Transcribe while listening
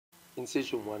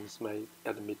Incision 1 is made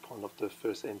at the midpoint of the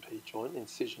first NP joint.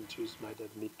 Incision 2 is made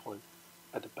at the midpoint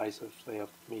at the base of the flare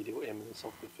of the medial eminence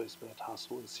of the first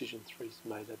metatarsal. Incision 3 is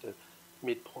made at the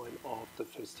midpoint of the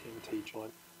first TNT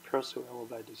joint. Percutaneous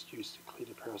elevator is used to clear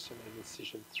the percutaneous in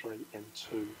incision 3 and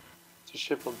 2. The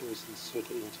chevron burr is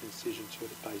inserted into incision 2 at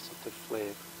the base of the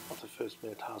flare of the first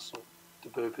metatarsal. The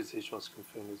burr position was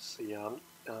confirmed with C-arm.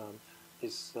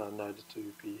 Is noted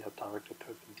to be directed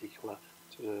perpendicular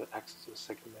to the axis of the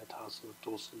second metatarsal.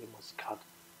 The dorsal limb was cut,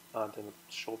 then the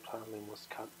short planar limb was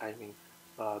cut, aiming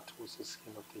towards the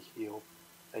skin of the heel.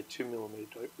 A 2 mm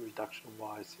reduction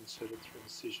wire is inserted through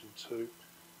incision 2.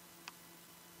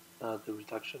 The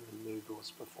reduction maneuver was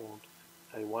performed.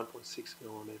 A 1.6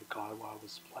 mm guide wire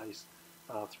was placed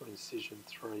through incision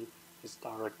 3. It's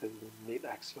directed in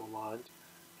mid-axial line,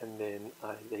 and then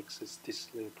it exits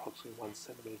distally approximately 1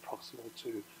 cm proximal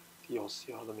to the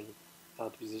osteotomy. The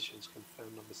position is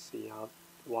confirmed on the C-arm.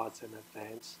 The wire's then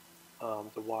advanced.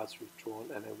 The wire's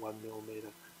withdrawn, and a 1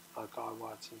 mm guide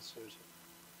wire is inserted.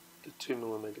 The 2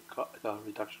 mm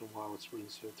reduction wire was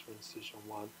reinserted through incision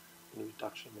 1, and the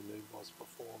reduction maneuver was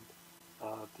performed.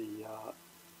 The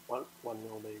 1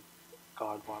 mm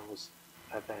guide wire was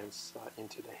advanced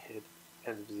into the head,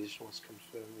 and the position was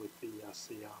confirmed with the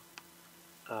C-arm.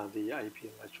 The AP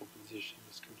and lateral position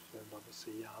is confirmed on the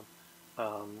C-arm.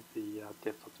 The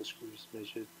depth of the screw is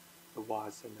measured. The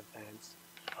wires then advanced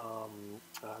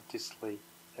distally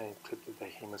and clipped with a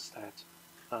hemostat.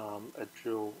 A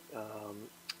drill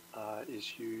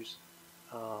is used.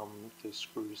 The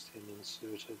screw is then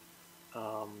inserted.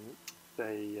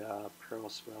 The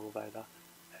percutaneous elevator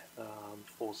and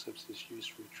forceps is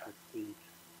used to retract the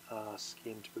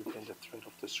skin to prevent the thread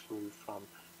of the screw from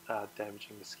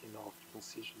damaging the skin of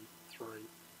incision 3.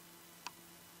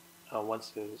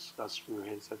 Once the screw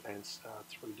head is advanced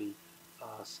through the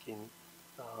skin,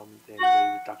 then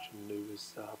the reduction maneuver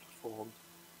is performed,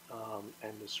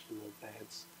 and the screw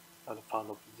advanced. The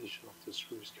final position of the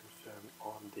screw is confirmed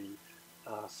on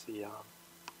the C-arm.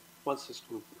 Once the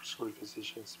screw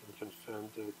position has been confirmed,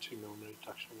 the 2 mm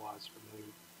reduction wire is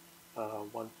removed.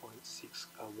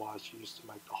 1.6 wire is used to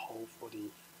make the hole for the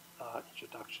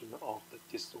introduction of the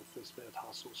distal first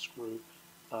metatarsal screw.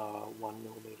 1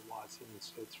 mm wire is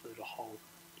inserted through the hole.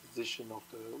 Position of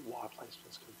the wire placement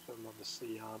is confirmed on the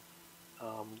C-arm.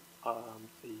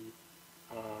 The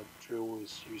drill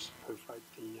is used to perforate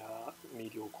the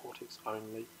medial cortex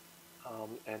only,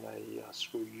 and a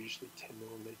screw usually 10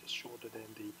 mm shorter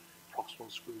than the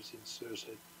proximal screw is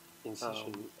inserted.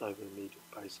 Incision over the medial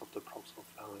base of the proximal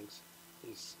phalanx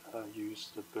is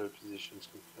used. The burr position is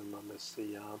confirmed on the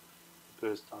C-arm. The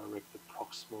burr is directed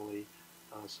proximally,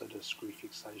 so the screw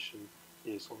fixation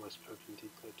is almost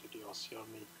perpendicular to the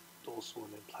osteotomy. Dorsal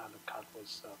and implanted cut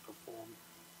was performed.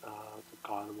 The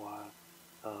guide wire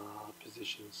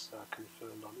position is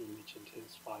confirmed on image.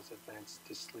 Intensifies advanced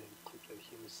distally and clipped with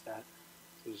hemostat.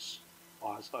 There's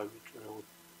wires over drilled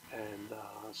and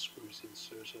screws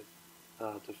inserted.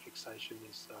 The fixation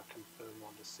is confirmed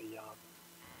on the C-arm.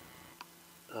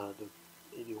 The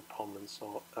medial prominence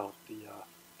of the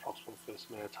proximal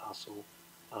first metatarsal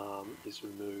is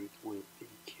removed with the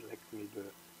chelectomy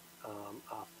burr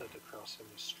after the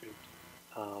percutaneous is stripped.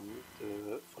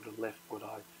 For the left foot,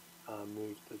 I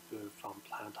moved the burr from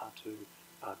plantar to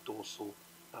dorsal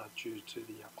due to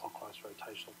the clockwise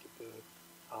rotation of the burr.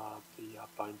 The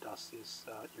bone dust is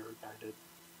irrigated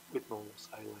with normal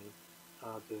saline.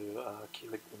 The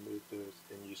chelectomy burr is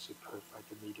then used to perforate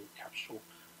the medial capsule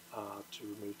to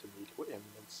remove the medial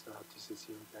eminence. This is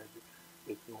irrigated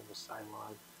with normal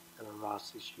saline, and a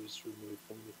rasp is used to remove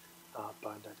the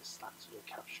bone that is stuck to the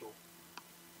capsule.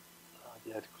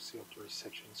 The adequacy of the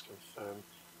resection is confirmed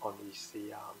on the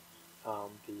C-arm.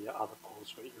 The other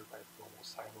pores were irrigated with normal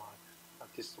saline.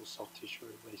 Distal soft tissue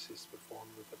release is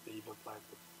performed with a beaver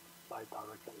blade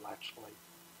directed laterally.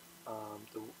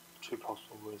 The 2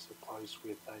 proximal wounds are closed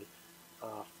with a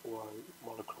 4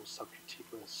 monocrystal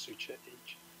subcuticular suture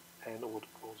each, and all the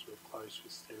pores were closed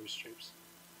with steri-strips.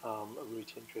 A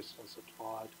routine dress was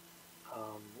applied,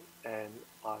 and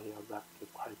I wrapped the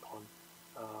crapon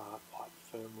quite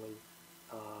firmly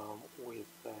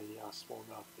with a small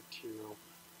amount of material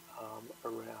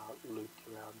looped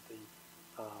around the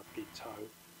big toe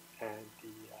and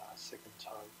the second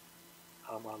toe.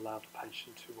 I allowed the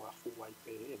patient to full weight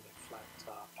bear in their flat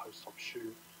post-op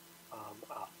shoe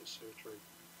after surgery.